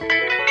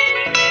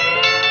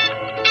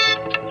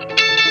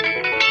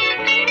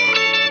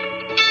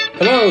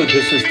Hello,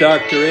 this is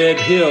Dr. Ed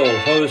Hill,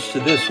 host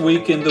of This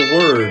Week in the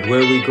Word, where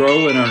we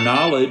grow in our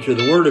knowledge of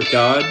the Word of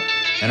God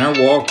and our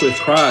walk with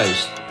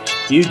Christ.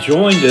 You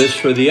joined us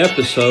for the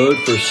episode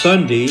for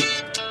Sunday,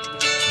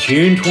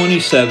 June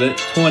 27,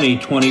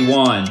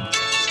 2021.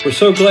 We're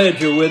so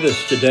glad you're with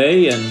us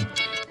today, and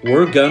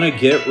we're going to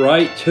get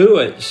right to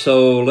it.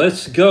 So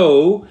let's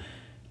go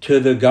to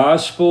the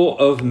Gospel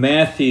of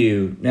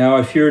Matthew. Now,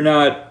 if you're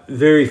not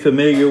very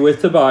familiar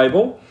with the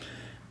Bible,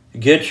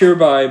 get your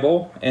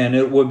Bible, and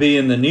it will be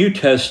in the New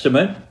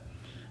Testament,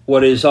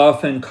 what is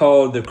often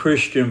called the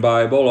Christian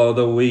Bible,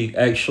 although we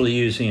actually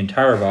use the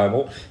entire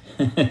Bible.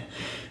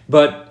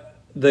 But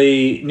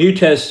the New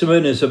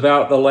Testament is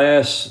about the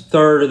last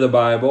third of the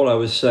Bible, I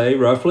would say,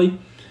 roughly.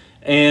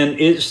 And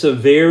it's the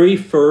very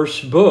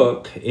first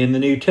book in the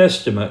New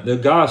Testament, the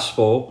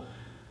Gospel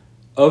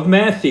of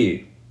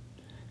Matthew.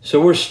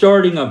 So we're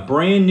starting a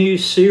brand new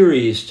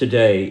series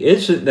today.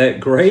 Isn't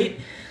that great?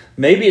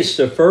 Maybe it's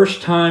the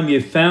first time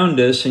you found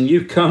us and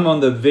you've come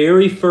on the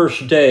very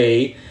first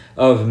day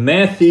of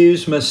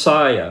Matthew's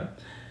Messiah.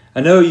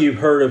 I know you've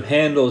heard of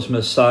Handel's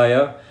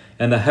Messiah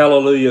and the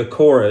Hallelujah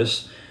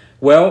Chorus.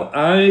 Well,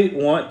 I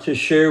want to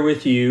share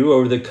with you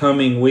over the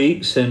coming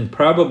weeks and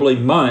probably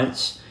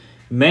months,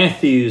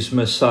 Matthew's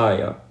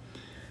Messiah.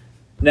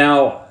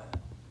 Now,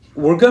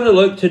 we're going to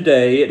look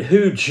today at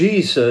who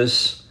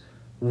Jesus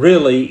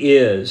really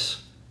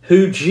is.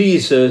 Who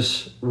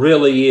Jesus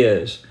really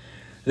is.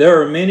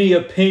 There are many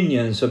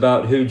opinions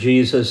about who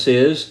Jesus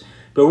is,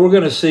 but we're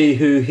going to see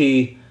who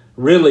he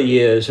really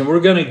is. And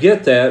we're going to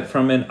get that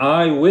from an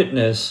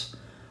eyewitness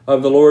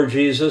of the Lord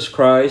Jesus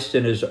Christ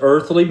in his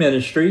earthly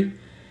ministry,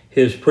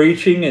 his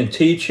preaching and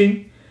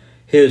teaching,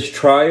 his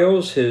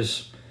trials,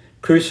 his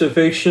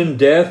crucifixion,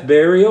 death,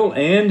 burial,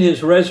 and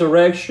his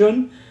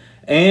resurrection,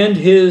 and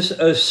his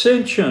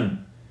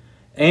ascension,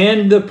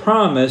 and the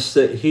promise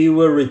that he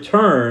will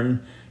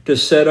return to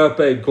set up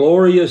a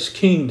glorious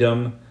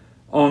kingdom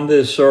on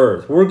this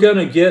earth. We're going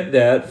to get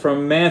that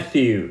from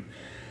Matthew.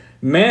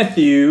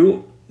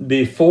 Matthew,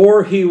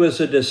 before he was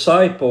a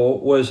disciple,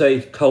 was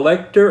a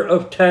collector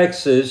of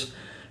taxes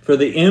for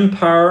the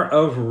Empire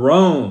of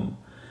Rome.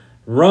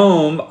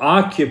 Rome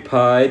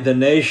occupied the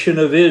nation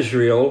of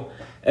Israel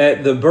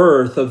at the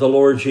birth of the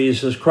Lord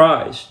Jesus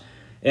Christ.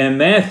 And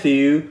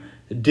Matthew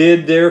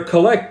did their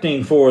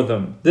collecting for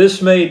them. This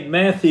made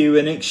Matthew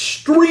an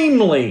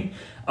extremely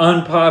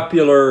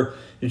unpopular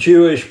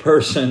Jewish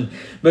person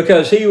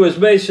because he was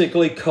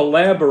basically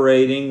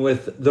collaborating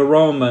with the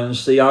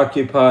Romans, the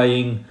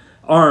occupying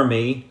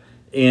army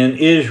in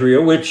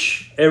Israel,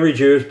 which every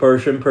Jewish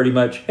person pretty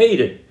much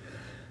hated.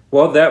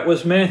 Well, that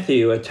was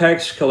Matthew, a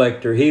tax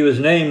collector. He was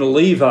named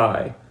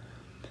Levi.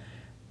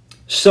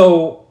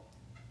 So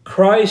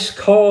Christ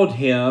called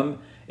him,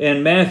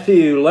 and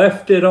Matthew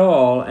left it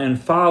all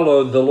and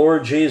followed the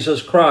Lord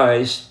Jesus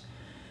Christ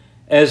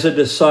as a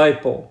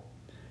disciple.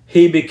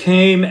 He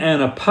became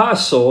an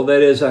apostle,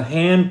 that is a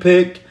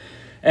hand-picked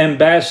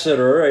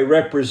ambassador, a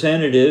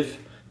representative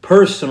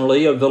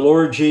personally of the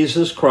Lord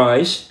Jesus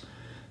Christ.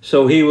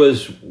 So he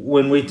was,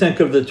 when we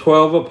think of the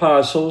 12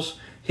 apostles,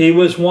 he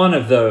was one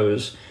of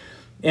those.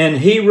 And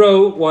he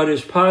wrote what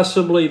is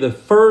possibly the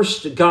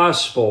first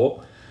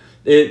gospel.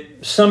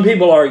 Some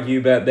people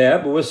argue about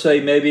that, but we'll say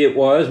maybe it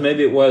was,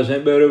 maybe it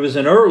wasn't, but it was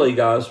an early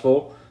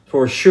gospel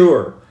for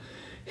sure.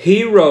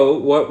 He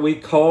wrote what we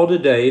call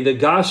today the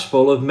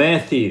Gospel of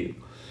Matthew.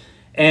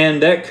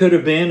 And that could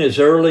have been as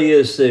early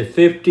as the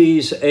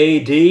 50s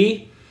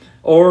AD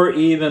or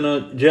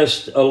even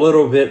just a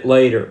little bit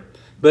later,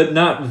 but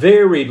not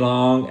very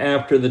long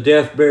after the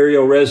death,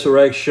 burial,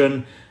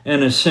 resurrection,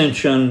 and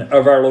ascension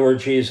of our Lord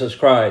Jesus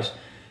Christ.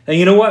 And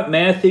you know what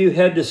Matthew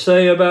had to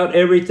say about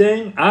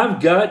everything? I've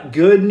got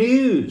good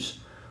news.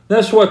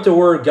 That's what the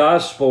word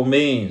gospel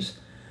means.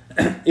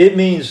 It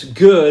means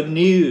good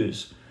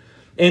news.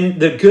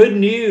 And the good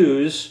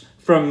news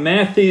from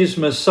Matthew's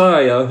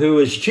Messiah, who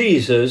is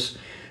Jesus,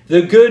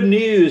 the good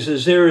news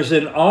is there is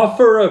an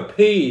offer of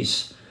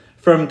peace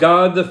from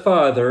God the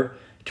Father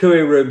to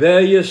a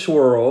rebellious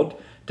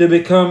world to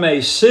become a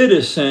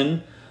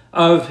citizen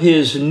of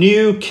his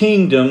new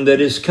kingdom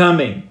that is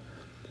coming.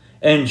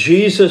 And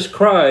Jesus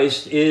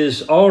Christ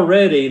is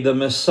already the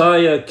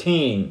Messiah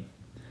King.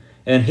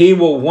 And he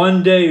will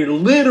one day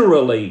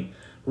literally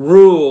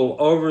rule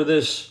over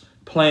this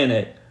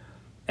planet.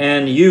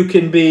 And you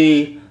can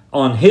be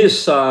on his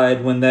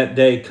side when that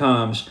day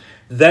comes.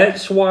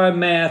 That's why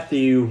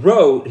Matthew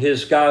wrote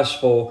his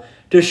gospel,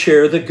 to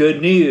share the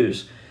good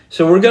news.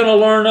 So we're going to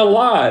learn a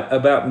lot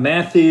about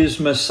Matthew's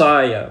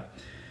Messiah.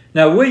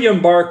 Now,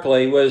 William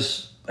Barclay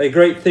was a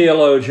great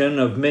theologian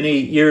of many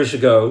years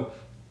ago.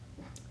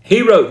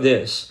 He wrote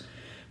this: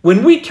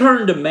 when we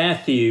turn to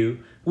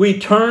Matthew, we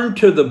turn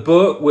to the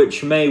book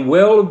which may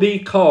well be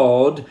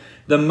called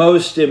the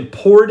most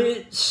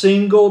important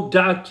single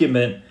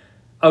document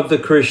of the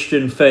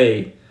Christian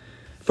faith.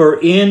 For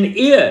in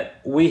it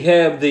we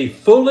have the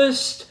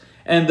fullest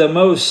and the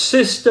most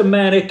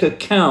systematic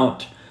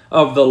account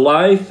of the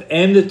life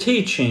and the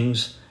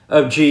teachings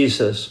of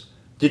Jesus.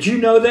 Did you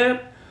know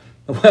that?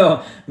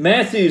 Well,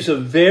 Matthew's a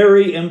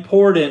very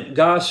important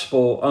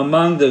gospel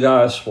among the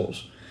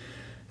gospels.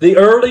 The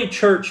early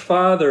church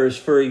fathers,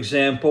 for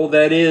example,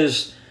 that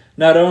is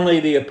not only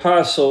the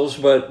apostles,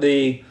 but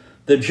the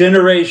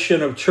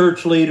generation of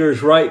church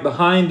leaders right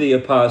behind the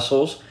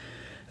apostles,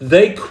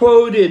 they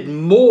quoted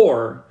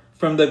more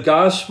from the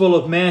Gospel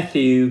of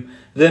Matthew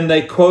than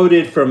they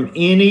quoted from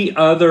any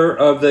other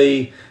of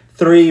the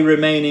three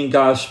remaining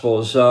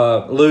Gospels,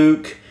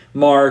 Luke,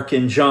 Mark,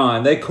 and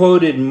John. They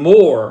quoted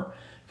more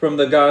from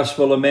the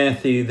Gospel of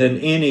Matthew than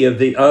any of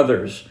the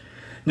others.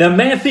 Now,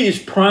 Matthew's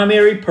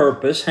primary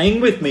purpose, hang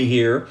with me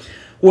here,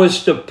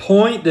 was to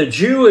point the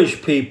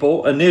Jewish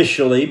people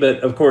initially, but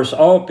of course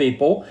all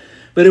people,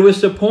 but it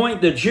was to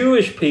point the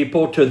Jewish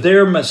people to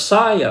their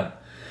Messiah.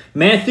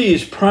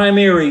 Matthew's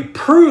primary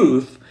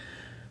proof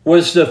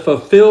was the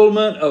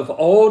fulfillment of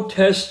Old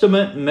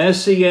Testament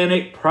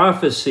messianic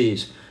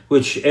prophecies,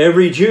 which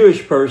every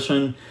Jewish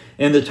person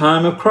in the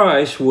time of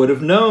Christ would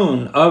have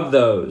known of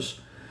those.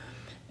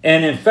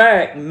 And in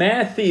fact,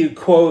 Matthew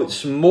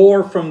quotes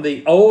more from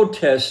the Old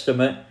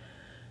Testament,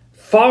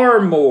 far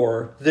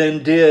more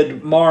than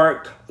did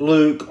Mark,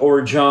 Luke,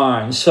 or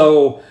John.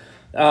 So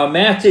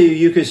Matthew,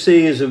 you can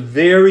see, is a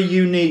very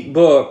unique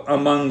book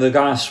among the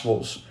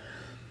Gospels.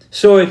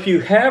 So if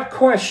you have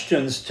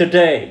questions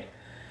today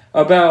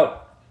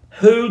about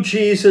who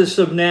Jesus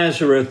of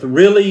Nazareth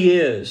really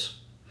is,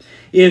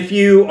 if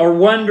you are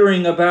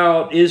wondering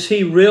about, is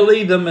he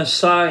really the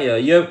Messiah?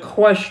 You have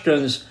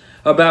questions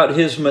about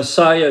his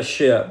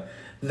Messiahship,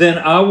 then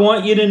I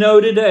want you to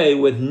know today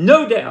with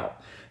no doubt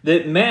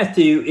that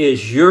Matthew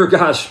is your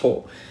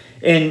gospel.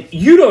 And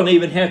you don't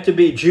even have to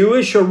be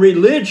Jewish or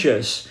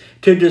religious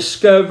to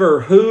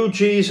discover who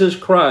Jesus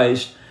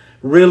Christ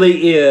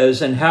really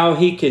is and how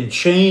he can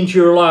change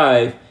your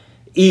life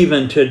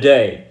even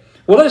today.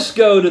 Well, let's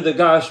go to the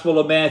Gospel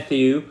of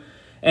Matthew,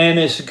 and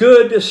it's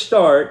good to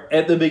start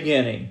at the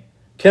beginning.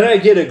 Can I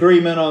get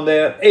agreement on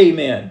that?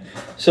 Amen.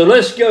 So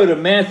let's go to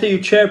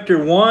Matthew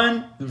chapter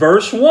 1,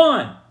 verse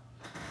 1.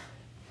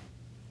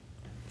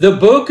 The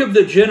book of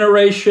the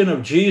generation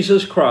of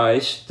Jesus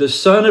Christ, the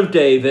son of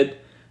David,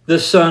 the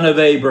son of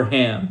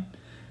Abraham.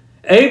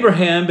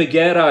 Abraham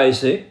begat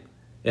Isaac,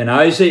 and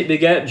Isaac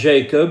begat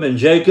Jacob, and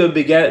Jacob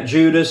begat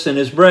Judas and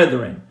his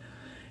brethren.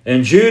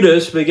 And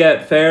Judas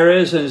begat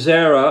Phares and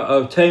Zerah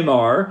of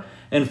Tamar,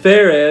 and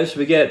Phares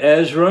begat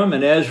Ezram,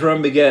 and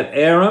Ezram begat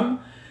Aram,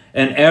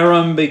 and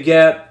Aram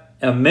begat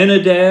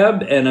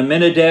Amminadab, and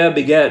Amminadab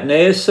begat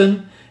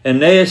Naasson,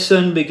 and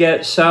Naasson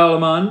begat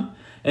Salmon,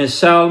 and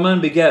Salmon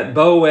begat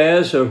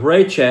Boaz of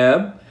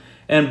Rachab,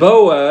 and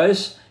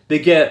Boaz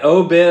begat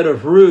Obed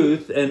of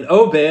Ruth, and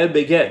Obed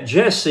begat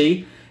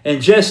Jesse,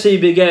 and Jesse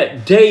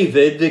begat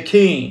David the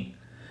king.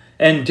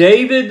 And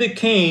David the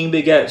king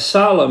begat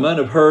Solomon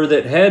of her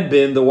that had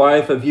been the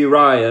wife of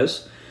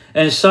Urias,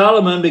 and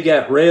Solomon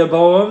begat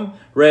Rehoboam,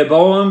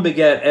 Rehoboam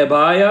begat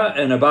Abiah,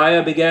 and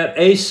Abiah begat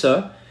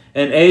Asa,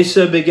 and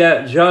Asa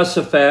begat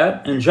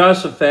Josaphat, and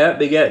Josaphat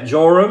begat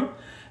Joram,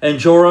 and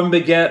Joram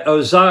begat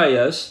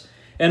Ozias,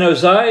 and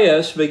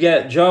Ozias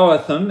begat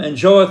Joatham,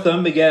 and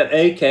Joatham begat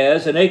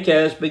Achaz, and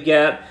Achaz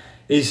begat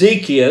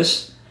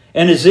Ezekias,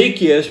 and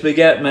Ezekias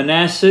begat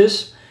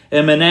Manasseh,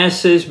 and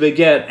Manasseh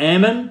begat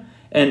Ammon,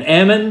 and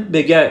Ammon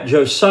begat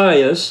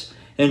Josias,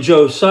 and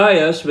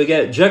Josias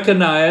begat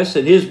Jeconias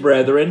and his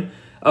brethren,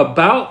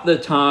 about the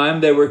time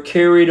they were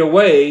carried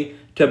away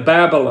to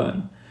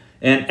Babylon.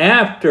 And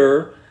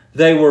after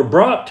they were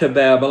brought to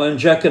Babylon,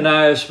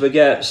 Jeconias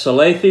begat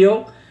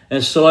Salathiel,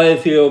 and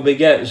Salathiel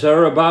begat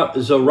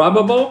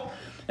Zerubbabel,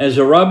 and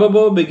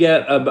Zerubbabel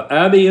begat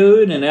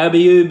Abiud, and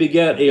Abiud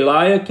begat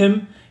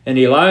Eliakim, and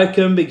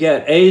Eliakim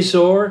begat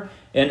Azor,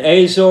 and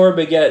Azor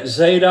begat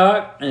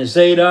Zadok, and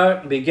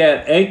Zadok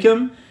begat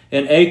Achim,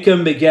 and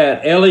Achim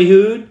begat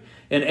Elihud,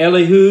 and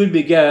Elihud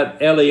begat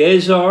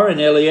Eleazar,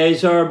 and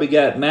Eleazar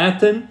begat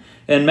Mathan,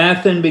 and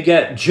Mathan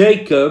begat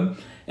Jacob,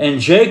 and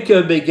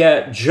Jacob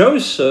begat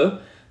Joseph,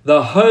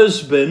 the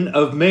husband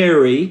of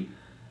Mary,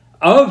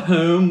 of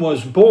whom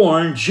was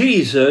born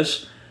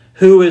Jesus,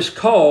 who is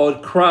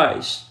called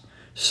Christ.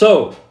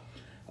 So,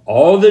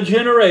 all the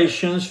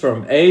generations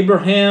from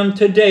Abraham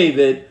to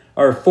David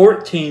are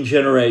 14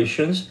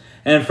 generations,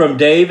 and from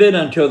David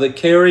until the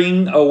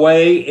carrying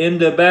away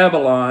into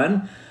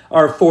Babylon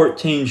are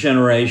 14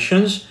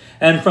 generations,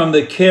 and from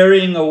the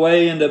carrying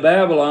away into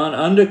Babylon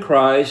unto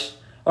Christ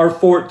are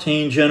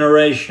 14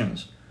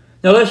 generations.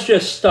 Now let's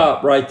just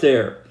stop right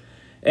there.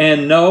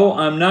 And no,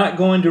 I'm not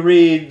going to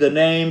read the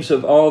names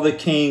of all the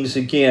kings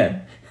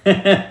again.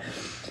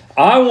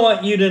 I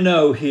want you to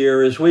know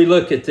here as we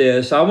look at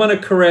this, I want to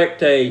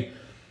correct a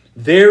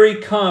very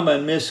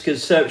common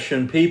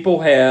misconception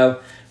people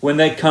have when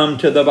they come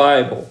to the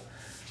Bible.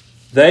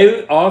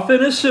 They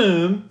often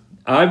assume,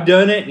 I've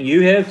done it and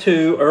you have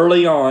too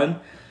early on,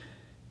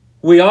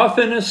 we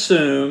often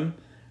assume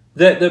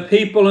that the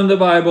people in the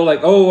Bible,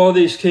 like, oh, all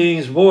these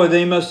kings, boy,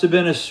 they must have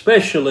been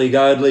especially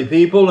godly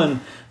people and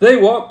they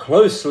walked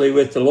closely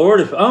with the Lord.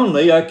 If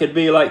only I could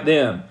be like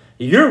them.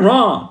 You're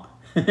wrong.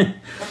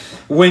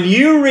 When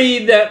you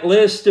read that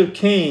list of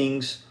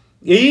kings,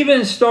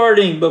 even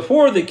starting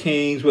before the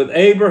kings with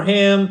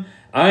Abraham,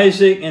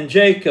 Isaac, and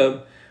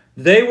Jacob,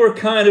 they were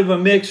kind of a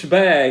mixed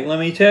bag, let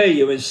me tell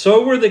you, and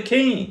so were the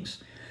kings.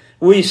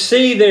 We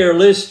see there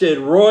listed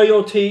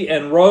royalty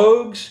and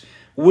rogues.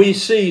 We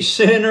see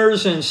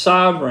sinners and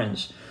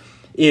sovereigns.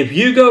 If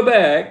you go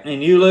back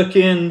and you look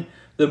in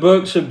the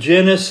books of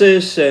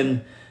Genesis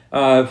and,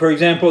 for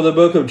example, the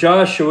book of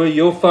Joshua,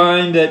 you'll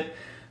find that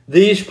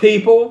these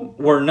people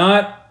weren't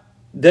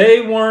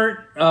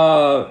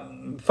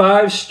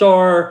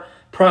five-star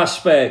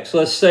prospects,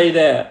 let's say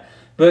that.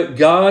 But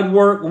God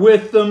worked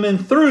with them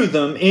and through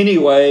them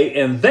anyway,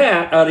 and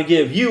that ought to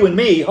give you and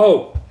me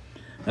hope.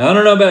 Now, I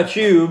don't know about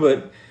you,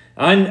 but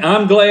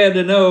I'm glad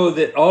to know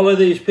that all of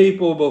these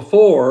people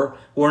before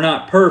were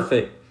not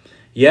perfect.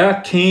 Yeah,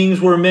 kings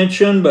were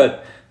mentioned,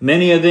 but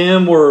many of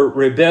them were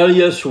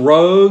rebellious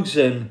rogues,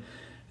 and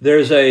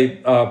there's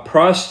a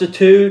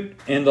prostitute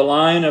in the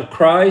line of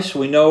Christ.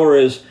 We know her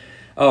as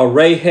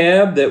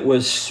Rahab, that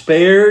was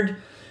spared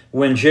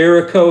when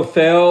Jericho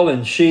fell,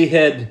 and she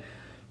had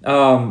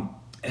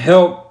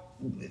helped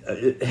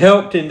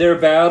in their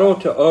battle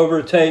to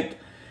overtake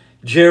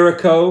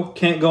Jericho.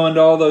 Can't go into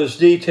all those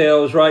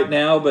details right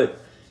now, but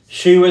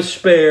she was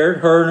spared,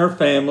 her and her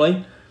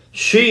family.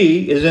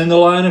 She is in the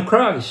line of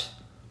Christ.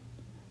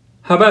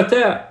 How about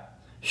that?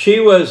 She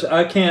was,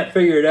 I can't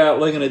figure it out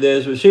looking at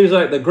this, but she was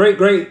like the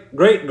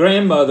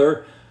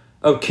great-great-great-grandmother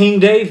of King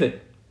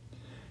David.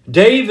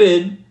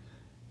 David,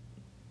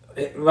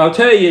 I'll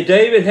tell you,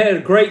 David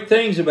had great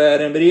things about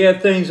him, but he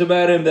had things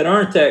about him that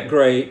aren't that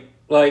great,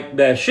 like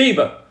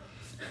Bathsheba.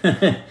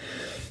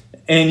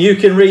 And you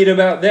can read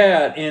about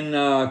that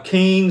in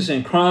Kings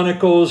and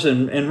Chronicles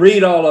and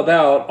read all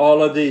about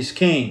all of these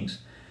kings.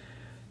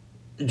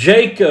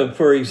 Jacob,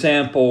 for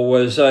example,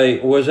 was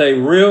a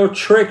real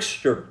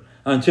trickster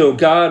until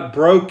God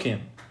broke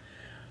him.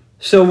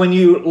 So when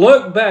you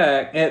look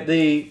back at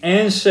the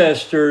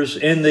ancestors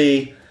in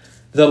the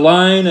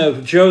line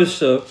of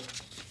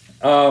Joseph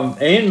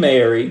and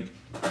Mary,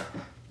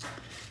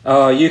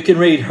 you can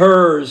read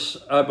hers,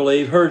 I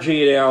believe, her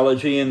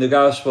genealogy in the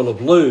Gospel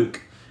of Luke.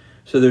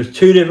 So there's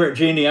two different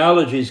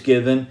genealogies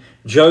given.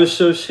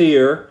 Joseph's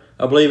here.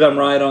 I believe I'm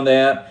right on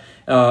that.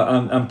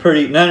 I'm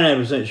pretty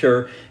 99%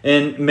 sure.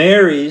 And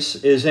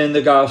Mary's is in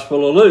the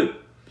Gospel of Luke.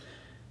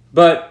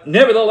 But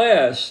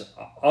nevertheless,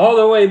 all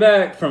the way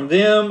back from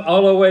them,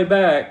 all the way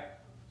back,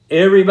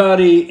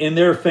 everybody in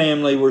their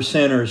family were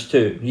sinners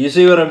too. You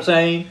see what I'm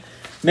saying?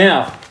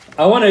 Now,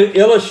 I want to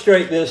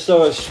illustrate this,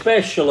 though,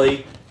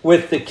 especially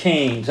with the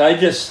kings. I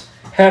just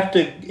have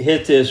to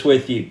hit this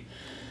with you.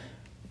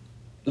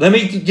 Let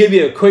me give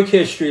you a quick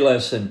history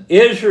lesson.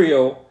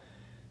 Israel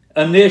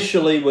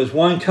initially was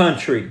one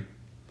country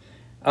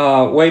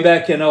way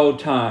back in old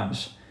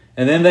times.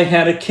 And then they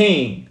had a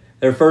king.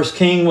 Their first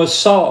king was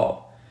Saul.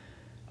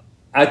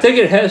 I think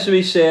it has to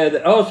be said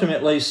that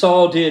ultimately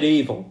Saul did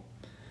evil.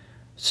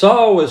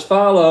 Saul was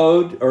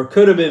followed, or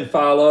could have been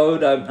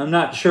followed, I'm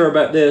not sure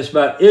about this,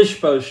 by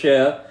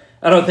Ishbosheth.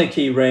 I don't think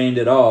he reigned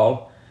at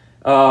all.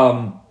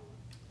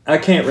 I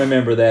can't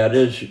remember that.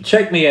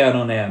 Check me out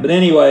on that. But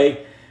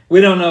anyway, we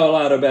don't know a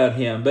lot about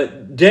him.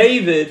 But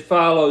David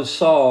follows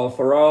Saul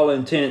for all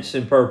intents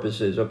and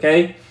purposes,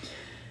 okay?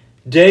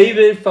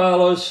 David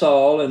follows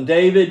Saul, and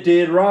David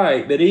did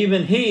right. But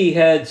even he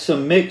had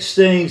some mixed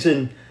things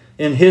in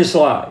his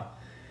life.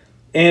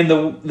 And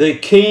the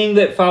king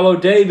that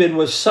followed David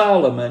was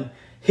Solomon.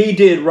 He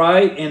did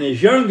right in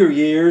his younger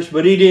years,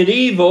 but he did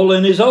evil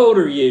in his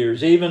older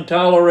years, even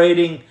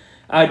tolerating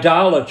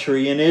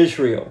idolatry in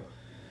Israel.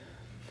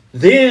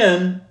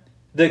 Then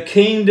the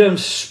kingdom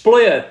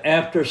split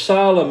after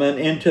Solomon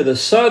into the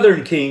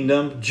southern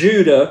kingdom,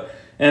 Judah,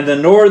 and the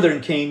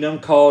northern kingdom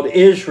called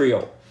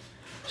Israel.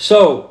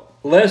 So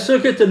let's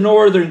look at the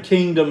northern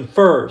kingdom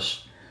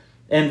first.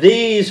 And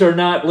these are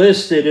not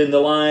listed in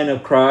the line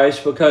of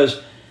Christ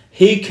because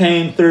he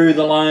came through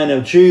the line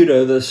of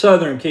Judah, the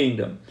southern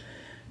kingdom.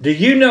 Do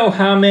you know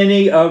how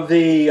many of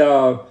the,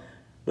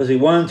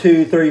 1,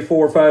 2, 3,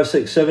 4, 5,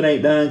 6, 7,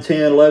 8, 9,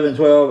 10, 11,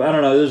 12, I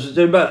don't know, there's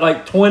about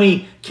like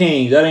 20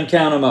 kings. I didn't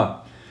count them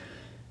up.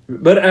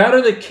 But out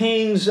of the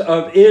kings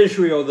of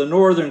Israel, the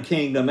northern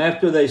kingdom,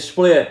 after they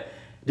split,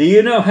 do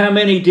you know how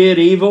many did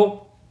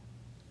evil?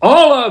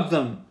 All of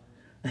them.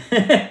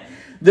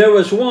 There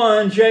was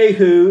one,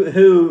 Jehu,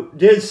 who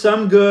did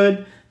some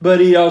good, but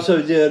he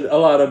also did a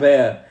lot of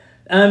bad.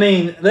 I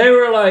mean, they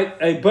were like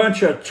a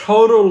bunch of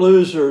total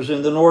losers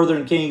in the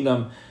northern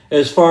kingdom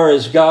as far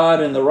as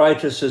God and the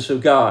righteousness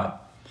of God.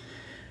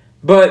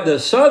 But the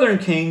southern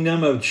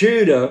kingdom of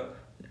Judah,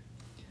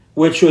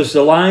 which was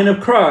the line of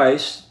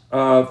Christ,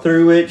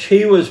 through which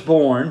he was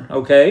born,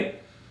 okay?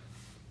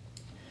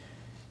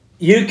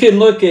 You can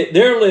look at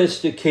their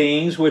list of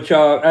kings, which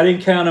I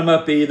didn't count them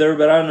up either,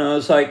 but I don't know,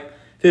 it's like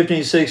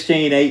 15,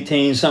 16,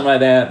 18, something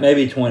like that,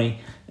 maybe 20.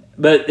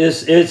 But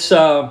it's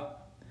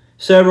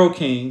several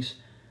kings.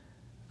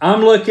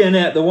 I'm looking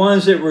at the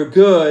ones that were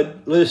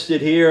good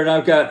listed here, and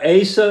I've got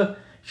Asa,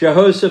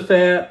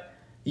 Jehoshaphat,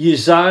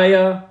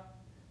 Uzziah,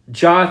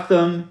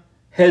 Jotham,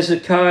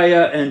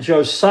 Hezekiah, and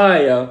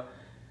Josiah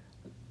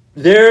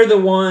they're the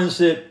ones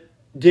that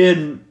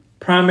did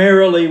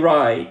primarily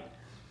right.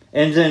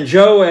 And then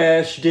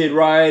Joash did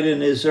right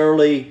in his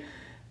early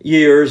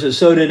years, and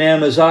so did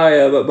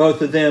Amaziah, but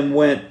both of them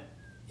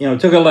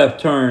took a left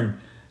turn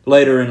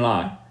later in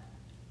life.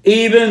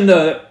 Even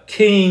the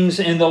kings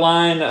in the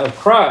line of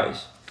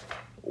Christ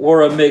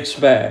were a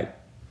mixed bag.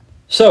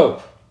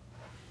 So,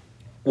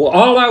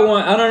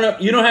 I don't know,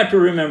 you don't have to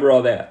remember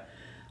all that.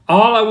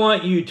 All I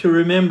want you to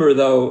remember,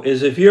 though,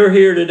 is if you're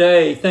here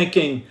today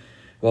thinking,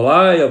 well,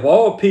 I, of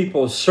all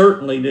people,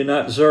 certainly do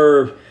not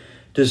deserve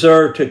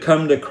to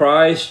come to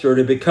Christ or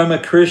to become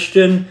a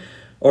Christian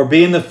or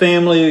be in the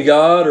family of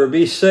God or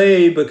be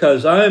saved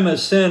because I'm a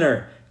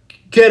sinner.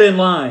 Get in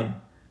line.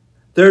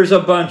 There's a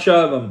bunch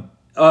of them,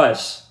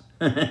 us,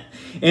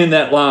 in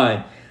that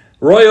line.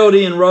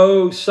 Royalty and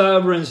rogues,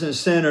 sovereigns and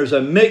sinners,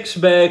 a mixed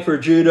bag for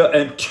Judah,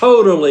 and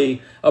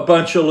totally a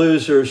bunch of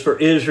losers for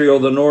Israel,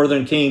 the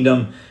northern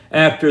kingdom,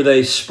 after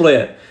they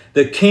split.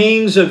 The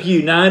kings of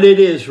united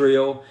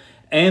Israel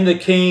and the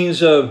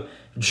kings of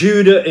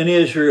Judah and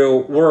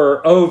Israel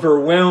were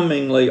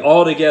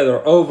altogether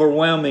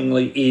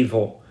overwhelmingly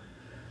evil.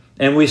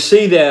 And we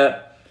see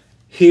that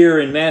here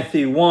in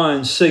Matthew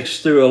 1,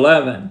 6 through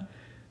 11.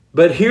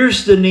 But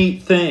here's the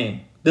neat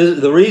thing.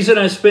 The reason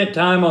I spent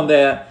time on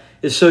that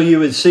is so you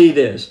would see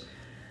this.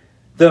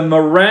 The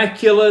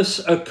miraculous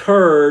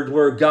occurred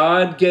where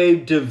God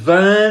gave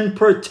divine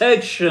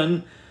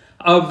protection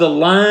of the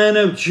line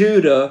of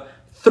Judah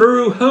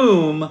through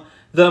whom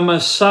the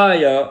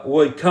Messiah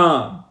would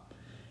come.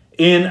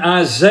 In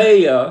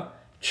Isaiah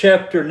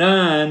chapter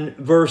 9,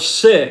 verse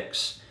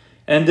 6,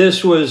 and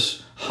this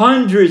was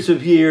hundreds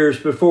of years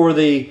before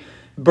the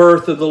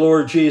birth of the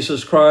Lord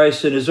Jesus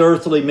Christ and his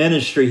earthly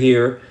ministry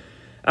here,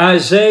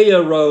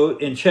 Isaiah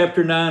wrote in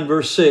chapter 9,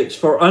 verse 6,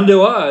 "For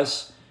unto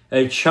us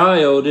a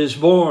child is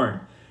born,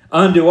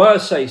 unto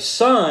us a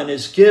son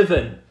is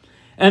given,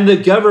 and the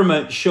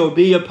government shall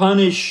be upon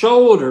his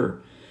shoulder,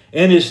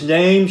 and his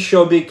name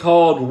shall be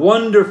called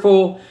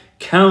Wonderful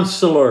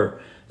Counselor,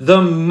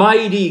 the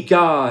Mighty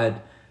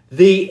God,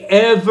 the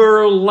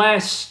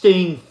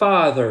Everlasting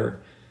Father,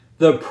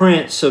 the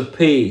Prince of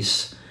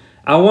Peace."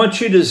 I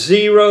want you to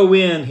zero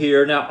in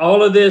here. Now,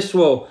 all of this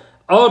will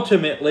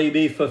ultimately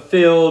be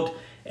fulfilled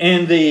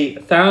in the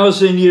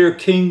 1,000-year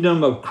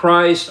kingdom of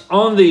Christ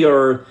on the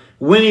earth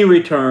when he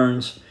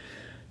returns.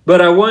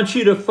 But I want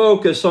you to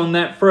focus on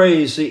that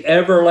phrase, the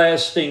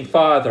Everlasting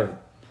Father.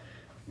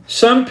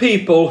 Some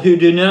people who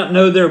do not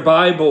know their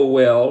Bible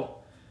well,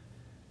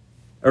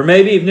 or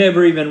maybe have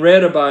never even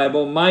read a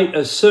Bible, might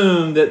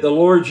assume that the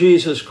Lord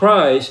Jesus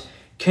Christ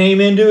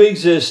came into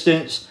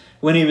existence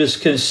when he was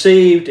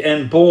conceived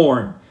and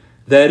born.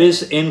 That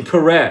is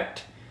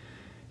incorrect.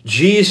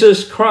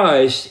 Jesus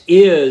Christ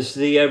is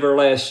the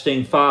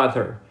everlasting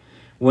Father.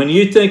 When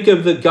you think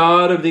of the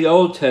God of the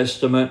Old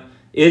Testament,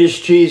 it is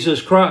Jesus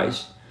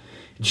Christ.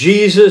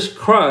 Jesus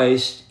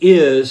Christ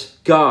is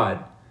God.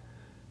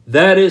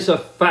 That is a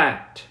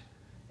fact.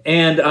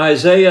 And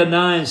Isaiah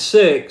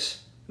 9:6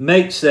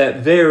 makes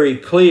that very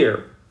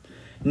clear.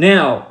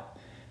 Now,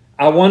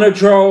 I want to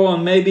draw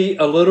on maybe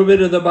a little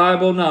bit of the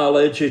Bible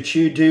knowledge that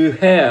you do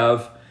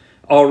have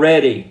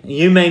already.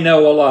 You may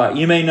know a lot.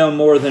 You may know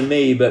more than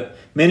me, but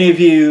many of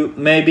you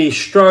may be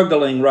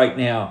struggling right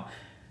now.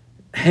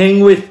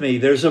 Hang with me.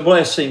 There's a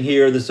blessing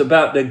here that's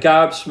about to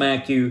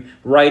gobsmack you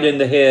right in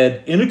the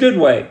head in a good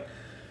way.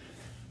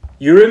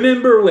 You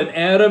remember when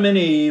Adam and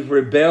Eve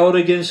rebelled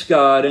against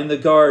God in the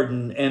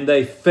garden and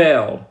they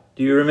fell.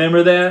 Do you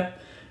remember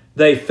that?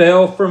 They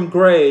fell from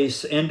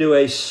grace into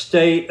a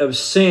state of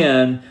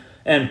sin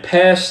and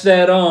passed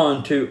that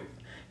on to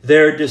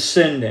their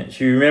descendants.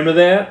 You remember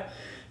that?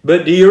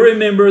 But do you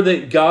remember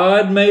that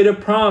God made a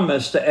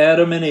promise to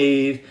Adam and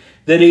Eve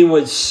that he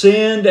would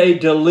send a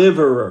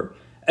deliverer,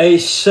 a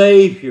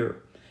Savior,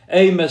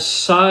 a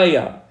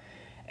Messiah?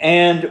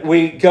 And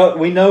we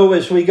know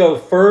as we go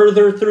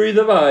further through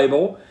the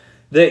Bible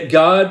that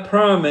God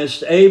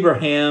promised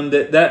Abraham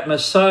that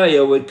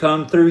Messiah would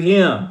come through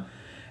him.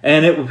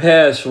 And it would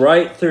pass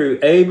right through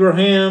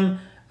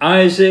Abraham,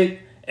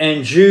 Isaac,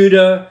 and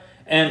Judah,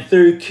 and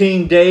through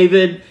King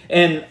David.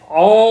 And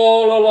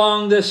all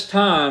along this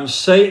time,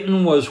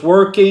 Satan was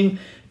working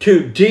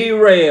to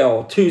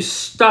derail, to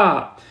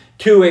stop,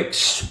 to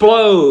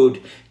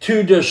explode,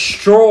 to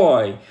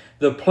destroy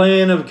the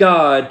plan of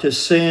God to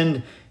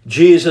send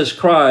Jesus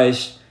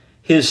Christ,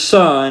 his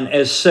Son,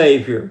 as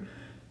Savior.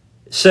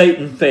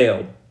 Satan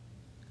failed.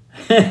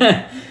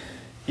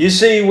 You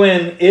see,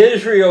 when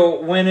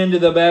Israel went into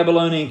the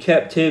Babylonian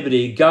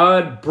captivity,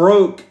 God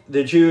broke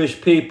the Jewish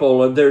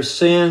people of their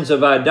sins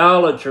of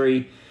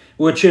idolatry,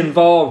 which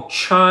involved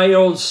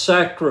child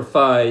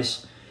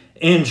sacrifice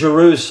in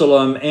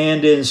Jerusalem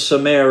and in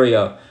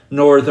Samaria,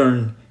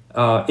 northern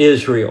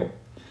Israel.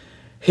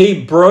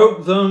 He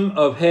broke them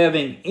of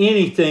having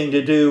anything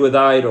to do with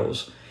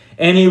idols,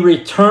 and he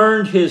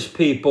returned his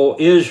people,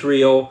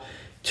 Israel,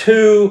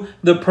 to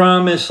the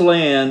promised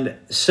land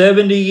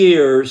 70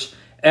 years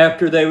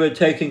after they were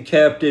taken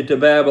captive to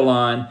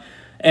Babylon.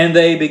 and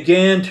they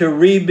began to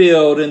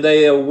rebuild, and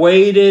they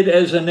awaited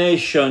as a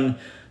nation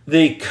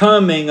the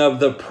coming of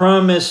the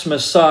promised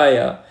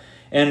Messiah.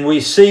 And we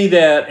see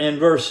that in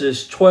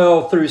verses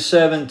 12 through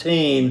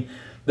 17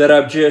 that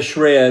I've just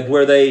read,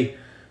 where they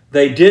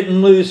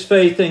didn't lose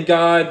faith in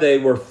God. They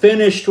were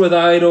finished with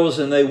idols,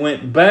 and they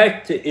went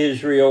back to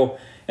Israel,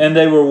 and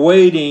they were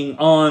waiting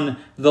on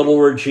the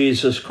Lord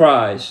Jesus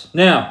Christ.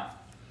 Now,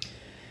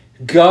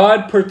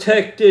 God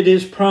protected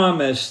His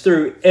promise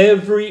through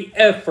every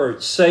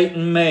effort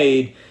Satan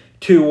made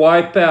to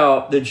wipe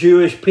out the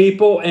Jewish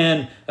people,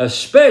 and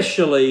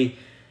especially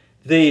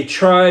the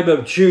tribe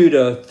of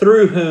Judah,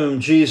 through whom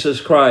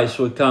Jesus Christ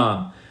would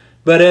come.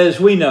 But as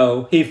we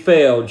know, He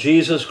failed.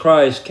 Jesus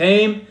Christ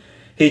came.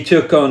 He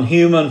took on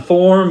human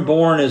form,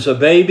 born as a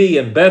baby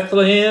in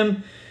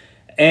Bethlehem.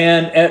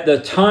 And at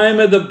the time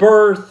of the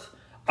birth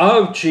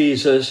of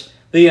Jesus,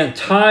 the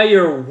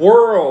entire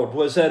world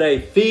was at a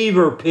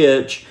fever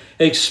pitch,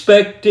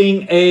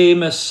 expecting a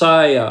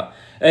Messiah,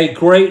 a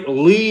great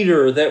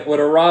leader that would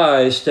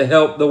arise to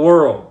help the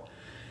world.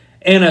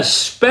 And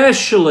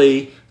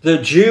especially the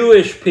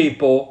Jewish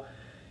people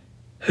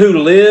who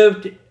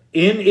lived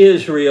in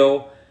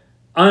Israel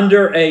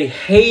under a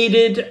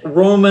hated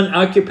Roman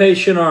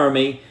occupation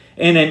army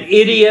and an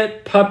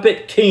idiot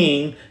puppet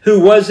king who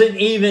wasn't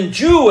even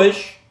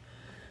Jewish.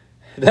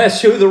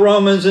 That's who the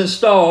Romans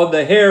installed,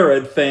 the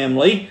Herod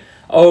family,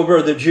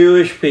 over the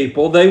Jewish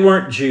people. They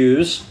weren't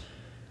Jews.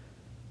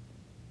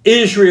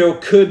 Israel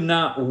could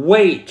not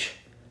wait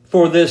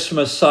for this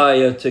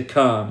Messiah to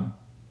come.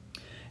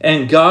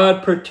 And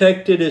God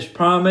protected His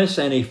promise,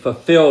 and He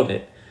fulfilled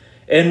it.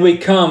 And we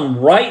come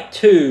right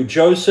to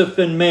Joseph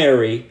and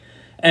Mary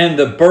and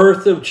the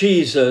birth of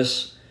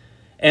Jesus,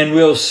 and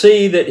we'll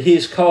see that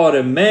He's called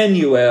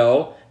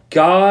Emmanuel,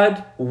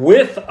 God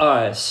with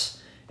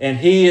us, and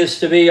He is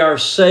to be our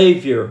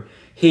Savior.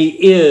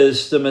 He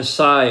is the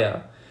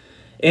Messiah.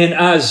 In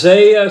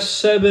Isaiah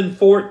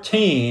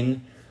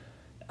 7:14,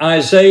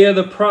 Isaiah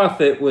the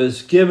prophet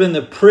was given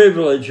the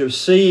privilege of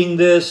seeing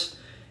this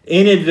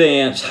in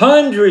advance,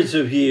 hundreds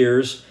of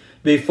years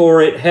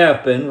before it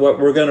happened, what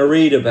we're going to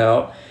read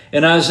about.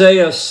 In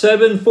Isaiah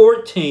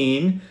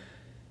 7:14,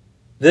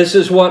 this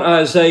is what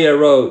Isaiah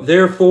wrote: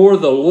 "Therefore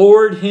the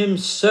Lord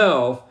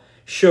Himself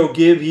shall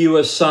give you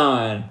a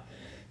sign.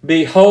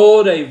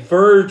 Behold, a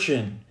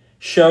virgin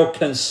shall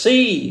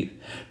conceive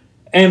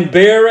and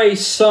bear a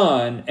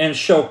son, and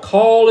shall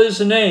call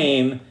His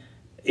name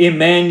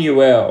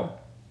Emmanuel."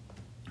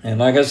 And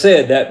like I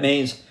said, that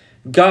means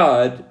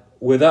God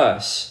with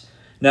us.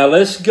 Now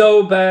let's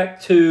go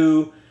back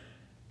to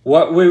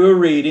what we were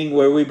reading,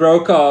 where we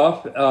broke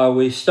off.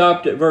 We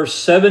stopped at verse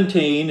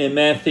 17 in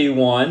Matthew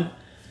 1.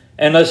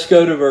 And let's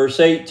go to verse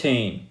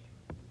 18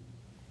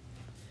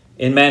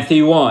 in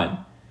Matthew 1.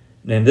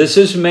 And this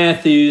is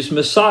Matthew's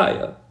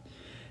Messiah.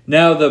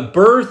 "Now the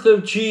birth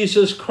of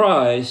Jesus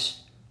Christ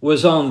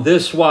was on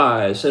this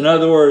wise." In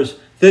other words,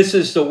 this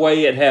is the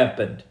way it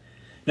happened.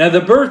 Now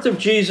the birth of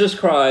Jesus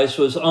Christ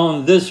was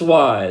on this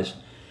wise: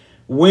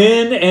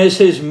 when, as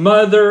His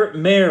mother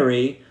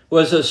Mary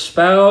was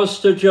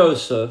espoused to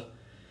Joseph,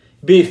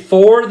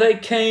 before they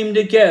came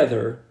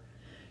together,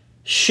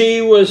 she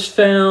was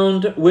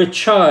found with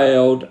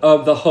child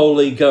of the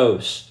Holy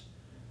Ghost.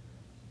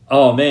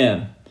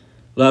 Amen.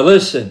 Now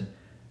listen,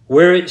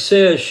 where it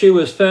says she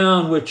was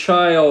found with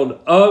child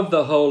of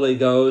the Holy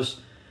Ghost,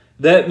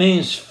 that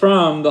means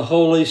from the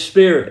Holy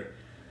Spirit.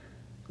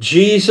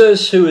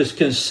 Jesus, who was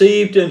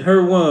conceived in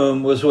her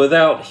womb, was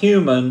without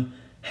human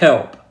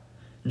help.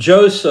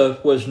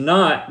 Joseph was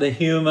not the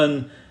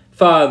human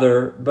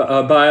father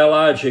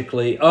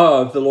biologically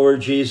of the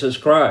Lord Jesus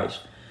Christ.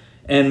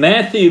 And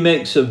Matthew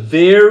makes a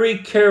very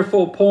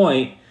careful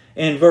point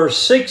in verse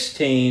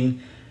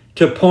 16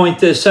 to point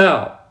this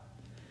out.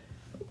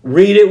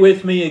 Read it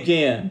with me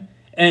again.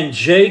 "And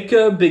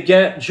Jacob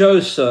begat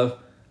Joseph,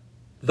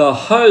 the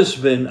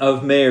husband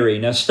of Mary."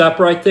 Now stop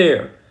right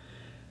there.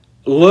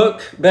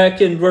 Look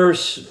back in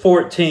verse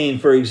 14,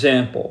 for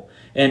example.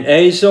 "And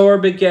Azor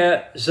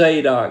begat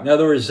Zadok." In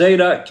other words,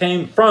 Zadok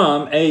came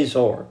from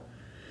Azor.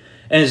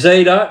 "And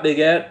Zadok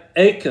begat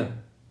Achim.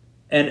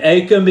 And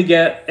Achim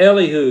begat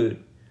Elihud.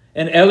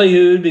 And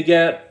Elihud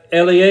begat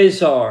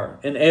Eleazar.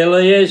 And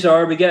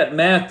Eleazar begat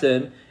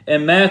Mathan.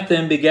 And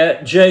Mathan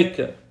begat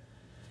Jacob.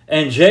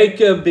 And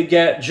Jacob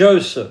begat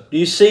Joseph." Do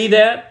you see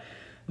that?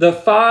 The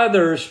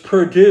fathers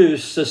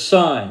produced the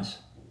sons.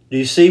 Do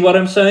you see what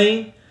I'm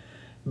saying?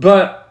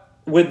 But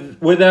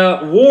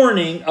without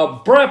warning,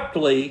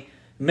 abruptly,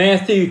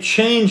 Matthew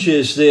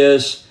changes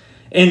this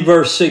in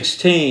verse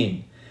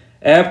 16.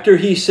 After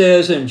he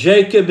says, "And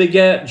Jacob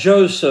begat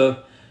Joseph,"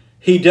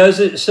 he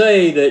doesn't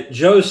say that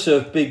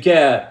Joseph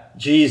begat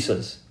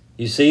Jesus.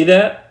 You see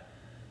that?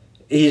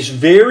 He's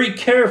very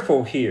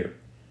careful here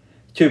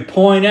to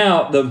point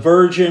out the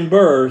virgin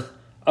birth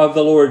of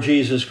the Lord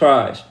Jesus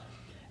Christ.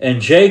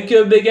 "And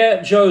Jacob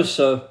begat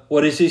Joseph,"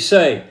 what does he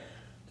say?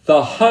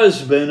 "The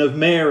husband of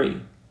Mary."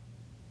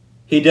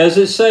 He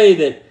doesn't say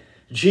that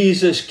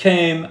Jesus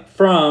came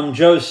from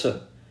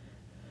Joseph.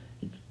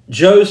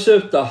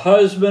 Joseph, the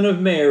husband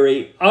of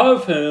Mary,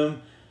 of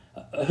whom,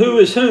 who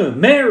is whom?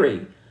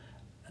 Mary,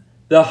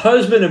 the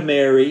husband of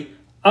Mary,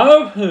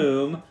 of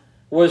whom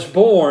was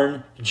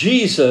born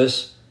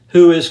Jesus,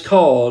 who is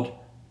called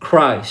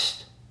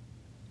Christ.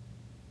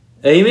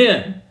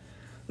 Amen.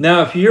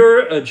 Now, if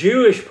you're a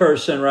Jewish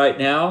person right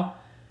now,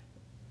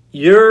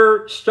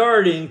 you're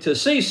starting to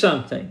see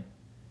something.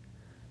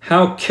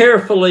 How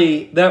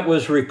carefully that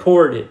was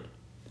recorded,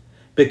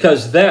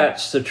 because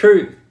that's the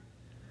truth.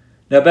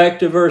 Now back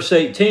to verse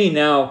 18.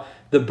 Now,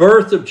 the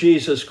birth of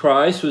Jesus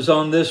Christ was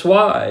on this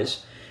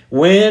wise.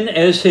 When,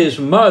 as his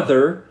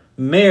mother,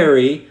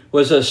 Mary,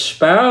 was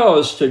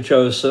espoused to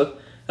Joseph,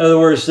 in other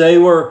words, they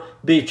were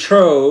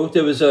betrothed.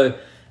 It was a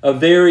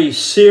very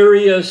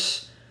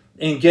serious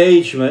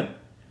engagement.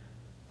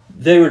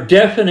 They were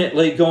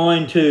definitely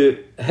going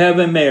to have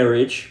a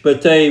marriage,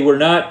 but they were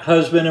not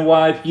husband and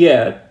wife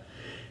yet.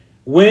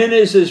 When,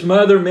 as his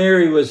mother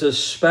Mary was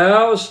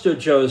espoused to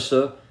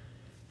Joseph,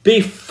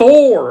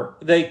 before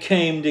they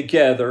came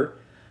together,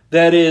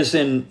 that is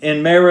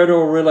in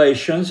marital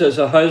relations as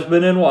a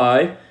husband and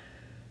wife,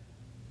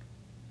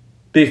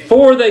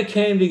 before they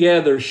came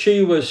together,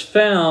 she was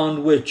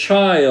found with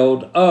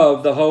child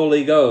of the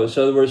Holy Ghost.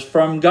 In other words,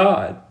 from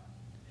God.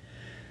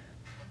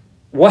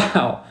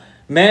 Wow.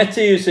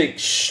 Matthew is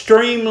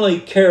extremely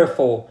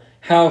careful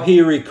how he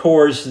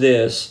records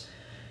this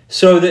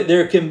so that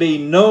there can be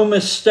no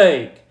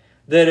mistake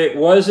that it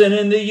wasn't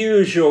in the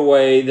usual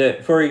way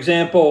that, for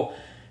example,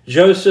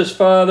 Joseph's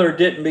father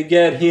didn't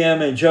beget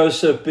him and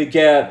Joseph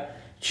begat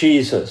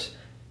Jesus.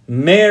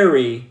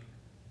 Mary,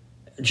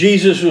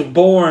 Jesus was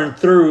born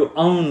through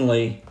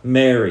only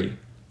Mary.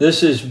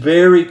 This is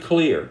very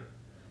clear.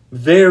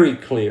 Very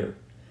clear.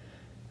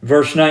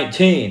 Verse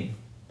 19.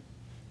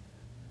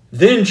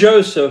 Then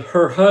Joseph,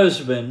 her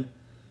husband,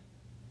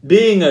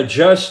 being a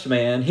just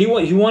man, he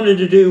wanted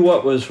to do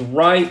what was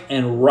right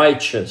and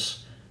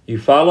righteous. You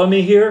follow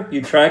me here?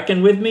 You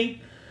tracking with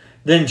me?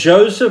 Then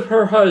Joseph,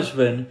 her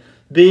husband,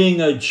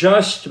 being a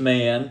just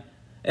man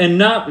and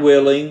not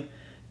willing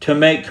to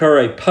make her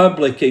a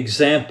public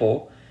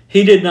example,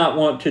 he did not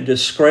want to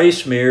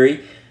disgrace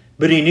Mary,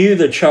 but he knew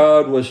the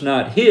child was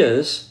not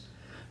his.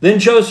 Then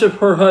Joseph,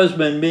 her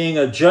husband, being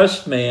a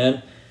just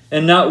man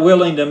and not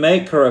willing to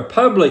make her a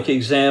public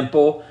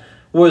example,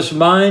 was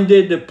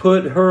minded to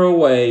put her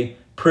away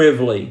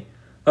privily. In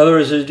other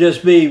words, it would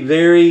just be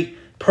very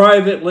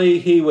privately,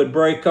 he would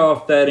break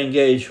off that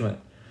engagement,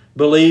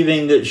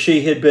 believing that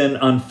she had been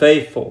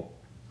unfaithful.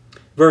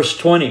 Verse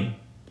 20.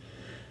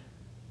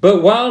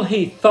 But while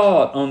he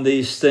thought on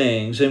these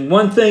things, and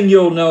one thing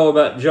you'll know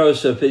about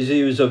Joseph is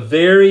he was a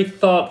very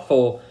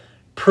thoughtful,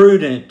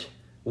 prudent,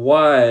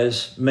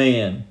 wise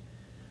man.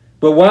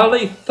 But while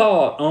he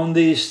thought on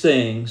these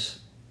things,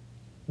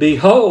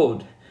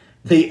 behold,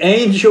 the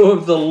angel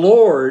of the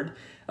Lord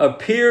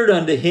appeared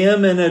unto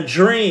him in a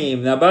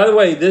dream. Now, by the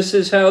way, this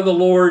is how the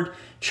Lord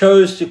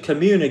chose to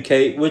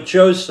communicate with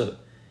Joseph.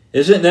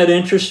 Isn't that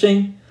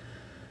interesting?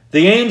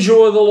 The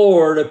angel of the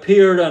Lord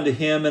appeared unto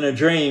him in a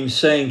dream,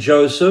 saying,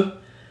 Joseph,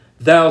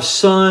 thou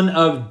son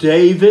of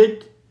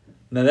David.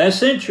 Now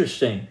that's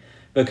interesting,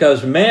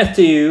 because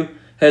Matthew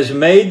has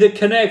made the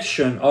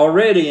connection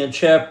already in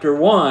chapter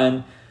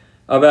 1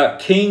 about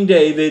King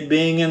David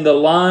being in the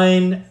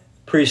line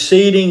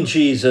preceding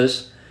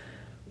Jesus,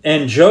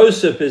 and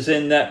Joseph is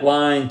in that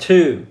line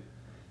too.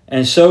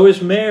 And so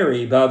is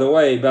Mary, by the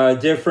way, by a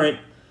different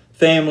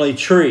family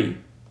tree.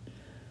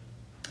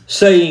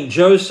 Saying,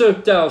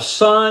 Joseph, thou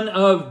son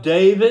of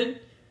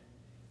David,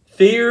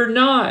 fear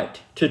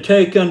not to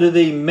take unto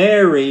thee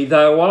Mary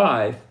thy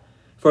wife,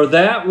 for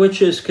that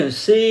which is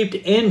conceived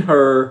in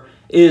her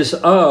is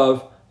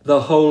of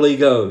the Holy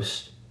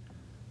Ghost,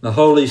 the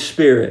Holy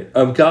Spirit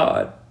of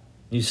God.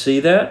 You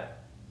see that?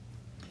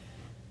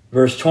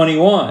 Verse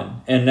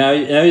 21, and now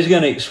he's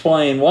going to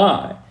explain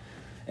why.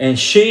 And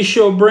she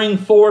shall bring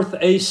forth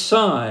a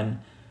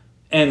son,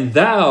 and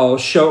thou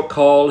shalt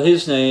call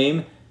his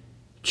name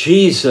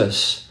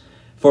Jesus,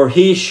 for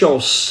he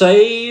shall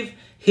save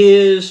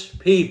his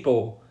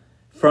people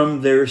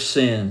from their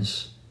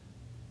sins.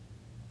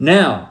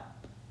 Now,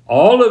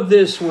 all of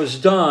this was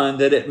done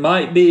that it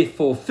might be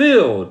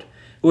fulfilled,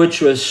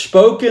 which was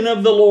spoken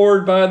of the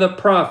Lord by the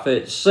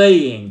prophet,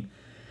 saying,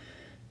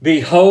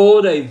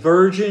 Behold, a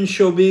virgin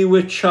shall be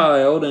with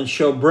child, and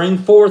shall bring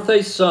forth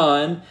a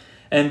son,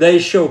 and they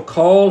shall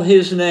call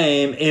his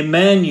name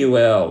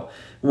Emmanuel,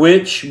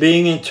 which,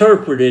 being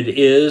interpreted,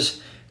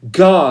 is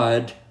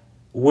God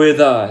with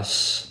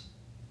us.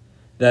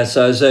 That's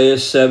Isaiah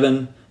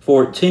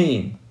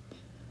 7:14.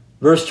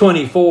 Verse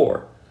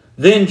 24.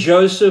 Then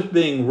Joseph,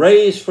 being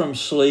raised from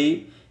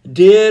sleep,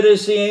 did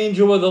as the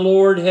angel of the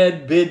Lord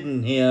had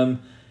bidden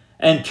him,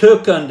 and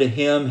took unto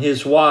him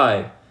his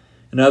wife.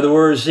 In other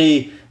words,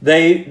 they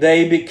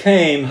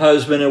became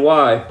husband and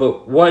wife.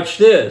 But watch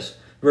this,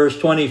 verse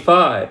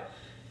 25.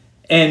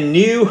 And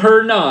knew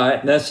her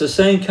not, that's the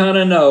same kind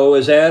of know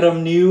as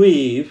Adam knew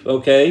Eve,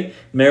 okay,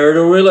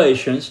 marital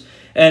relations,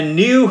 and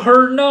knew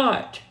her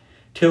not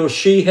till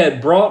she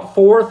had brought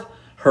forth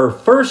her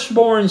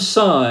firstborn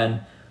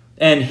son,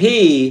 and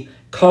he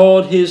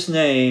called his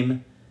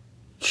name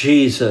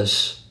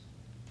Jesus.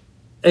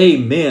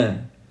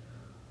 Amen.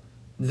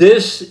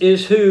 This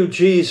is who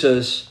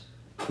Jesus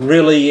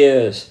really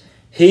is.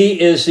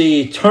 He is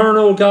the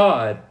eternal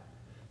God.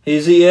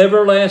 He's the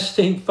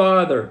everlasting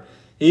Father.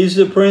 He's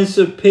the Prince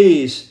of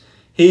Peace.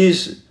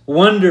 He's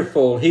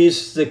wonderful.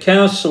 He's the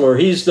Counselor.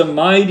 He's the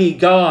mighty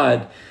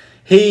God.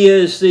 He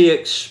is the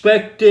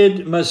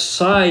expected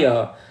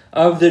Messiah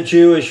of the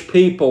Jewish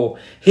people.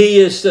 He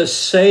is the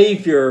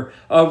Savior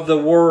of the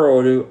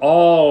world,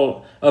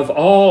 of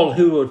all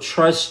who will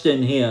trust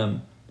in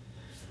him.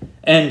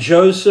 And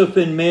Joseph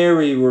and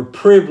Mary were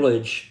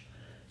privileged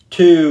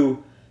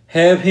to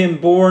have him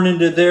born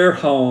into their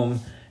home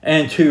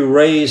and to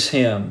raise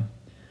him.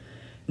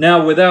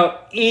 Now,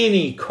 without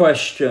any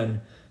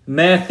question,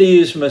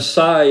 Matthew's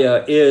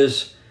Messiah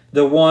is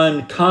the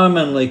one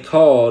commonly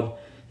called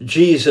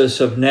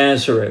Jesus of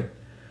Nazareth.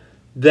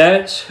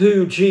 That's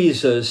who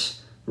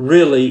Jesus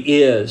really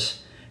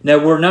is. Now,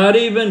 we're not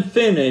even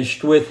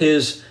finished with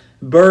his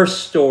birth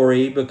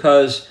story,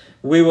 because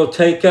we will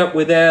take up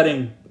with that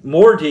in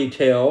more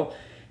detail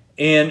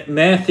in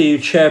Matthew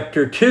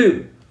chapter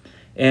 2.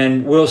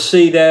 And we'll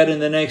see that in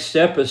the next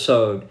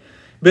episode.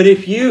 But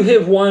if you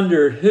have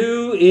wondered,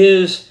 who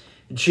is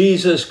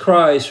Jesus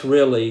Christ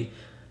really?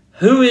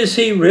 Who is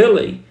he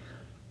really?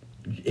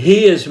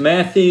 He is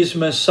Matthew's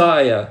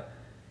Messiah.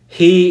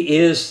 He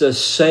is the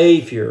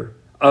Savior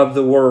of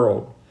the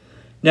world.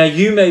 Now,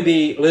 you may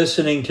be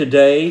listening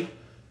today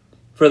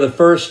for the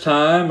first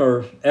time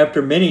or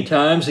after many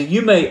times, and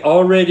you may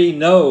already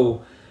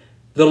know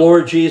the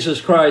Lord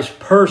Jesus Christ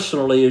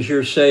personally as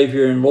your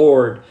Savior and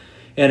Lord.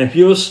 And if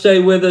you'll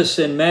stay with us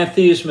in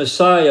Matthew's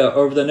Messiah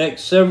over the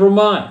next several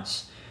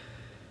months,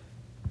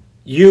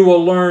 you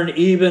will learn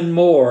even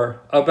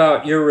more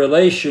about your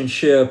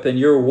relationship and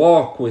your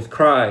walk with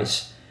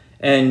Christ.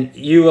 And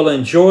you will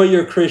enjoy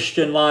your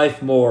Christian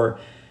life more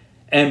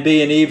and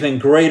be an even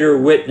greater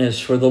witness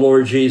for the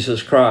Lord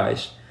Jesus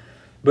Christ.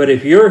 But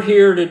if you're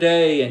here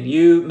today and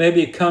you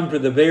maybe come for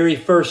the very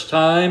first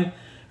time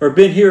or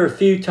been here a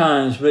few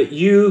times, but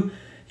you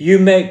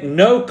make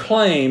no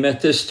claim at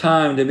this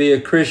time to be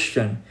a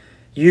Christian.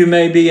 You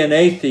may be an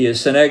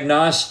atheist, an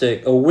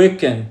agnostic, a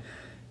Wiccan.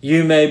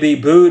 You may be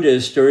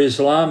Buddhist or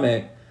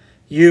Islamic.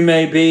 You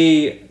may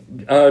be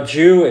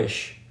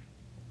Jewish.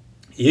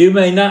 You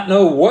may not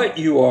know what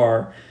you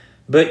are,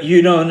 but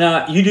you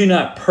do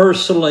not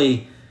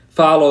personally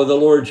follow the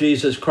Lord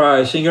Jesus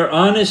Christ. And you're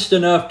honest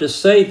enough to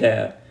say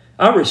that.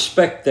 I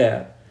respect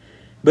that.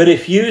 But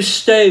if you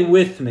stay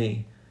with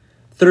me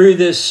through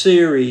this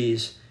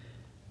series,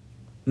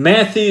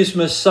 Matthew's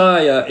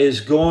Messiah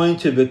is going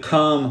to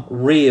become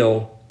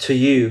real to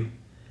you.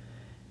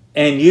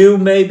 And you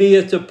may be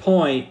at the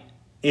point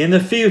in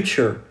the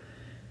future,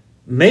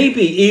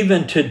 maybe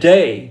even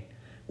today,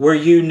 where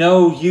you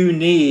know you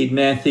need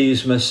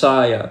Matthew's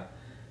Messiah.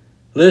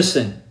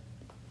 Listen,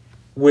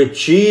 with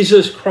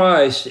Jesus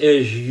Christ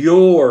as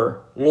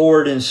your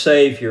Lord and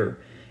Savior,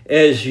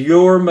 as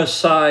your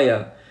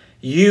Messiah,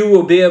 you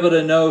will be able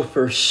to know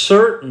for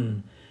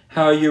certain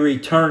how your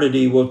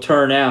eternity will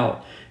turn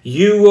out.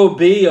 You will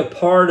be a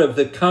part of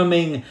the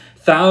coming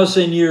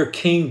 1,000-year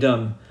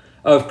kingdom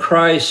of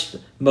Christ's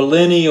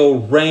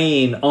millennial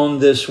reign on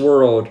this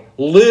world.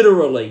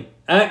 Literally,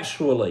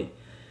 actually.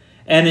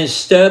 And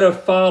instead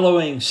of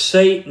following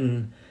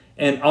Satan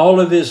and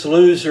all of his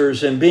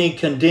losers and being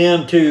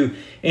condemned to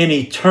an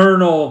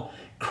eternal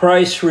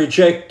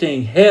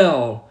Christ-rejecting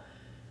hell,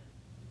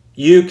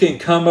 you can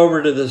come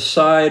over to the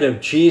side of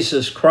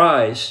Jesus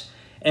Christ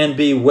and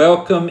be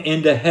welcomed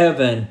into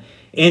heaven,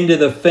 into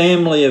the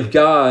family of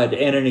God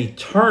and an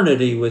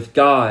eternity with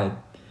God.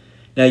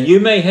 Now, you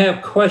may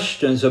have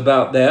questions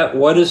about that.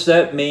 What does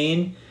that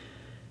mean?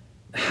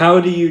 How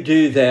do you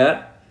do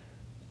that?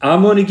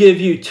 I'm going to give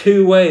you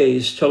 2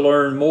 ways to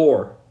learn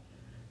more.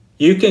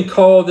 You can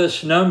call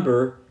this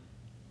number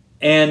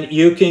and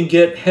you can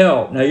get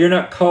help. Now, you're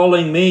not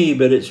calling me,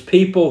 but it's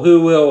people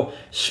who will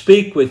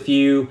speak with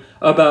you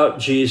about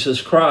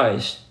Jesus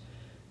Christ.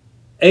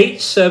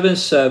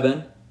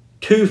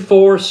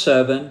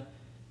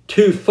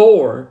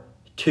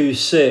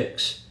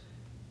 877-247-2426.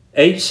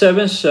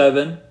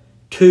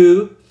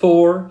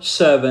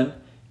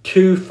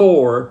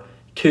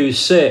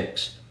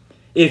 877-247-2426.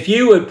 If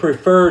you would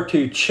prefer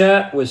to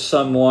chat with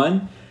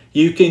someone,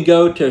 you can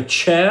go to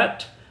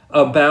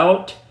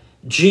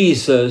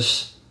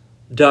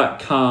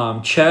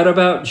chataboutjesus.com.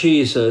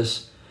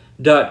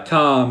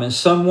 Chataboutjesus.com, and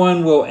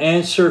someone will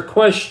answer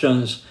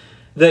questions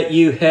that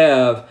you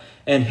have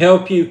and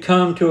help you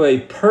come to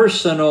a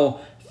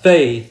personal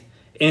faith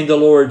in the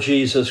Lord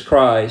Jesus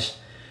Christ.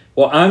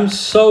 Well, I'm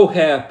so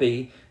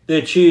happy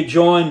that you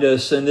joined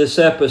us in this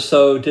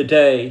episode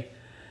today.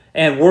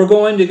 And we're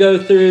going to go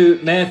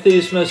through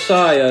Matthew's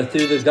Messiah,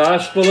 through the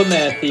Gospel of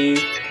Matthew,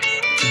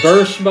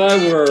 verse by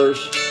verse,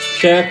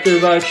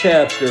 chapter by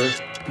chapter,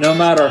 no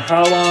matter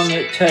how long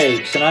it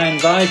takes. And I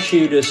invite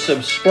you to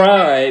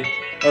subscribe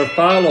or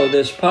follow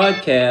this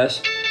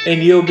podcast,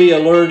 and you'll be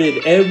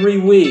alerted every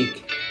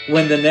week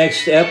when the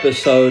next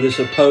episode is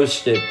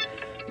posted.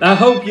 I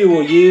hope you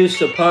will use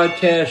the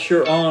podcast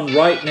you're on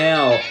right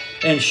now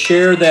and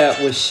share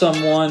that with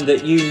someone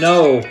that you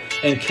know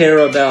and care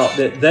about,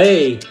 that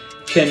they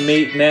can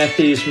meet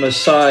Matthew's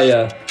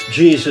Messiah,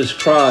 Jesus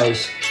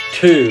Christ,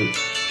 too.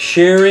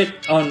 Share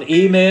it on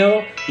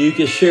email. You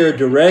can share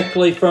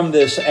directly from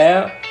this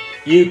app.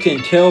 You can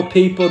tell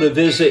people to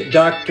visit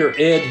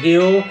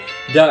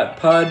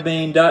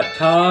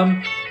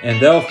dredhill.podbean.com,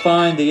 and they'll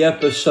find the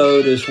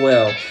episode as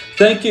well.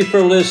 Thank you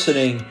for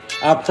listening.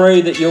 I pray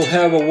that you'll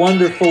have a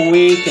wonderful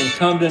week and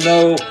come to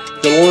know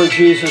the Lord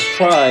Jesus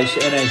Christ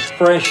in a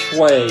fresh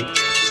way.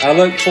 I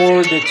look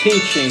forward to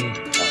teaching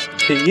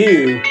to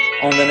you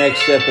on the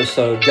next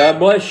episode. God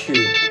bless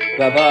you.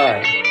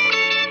 Bye-bye.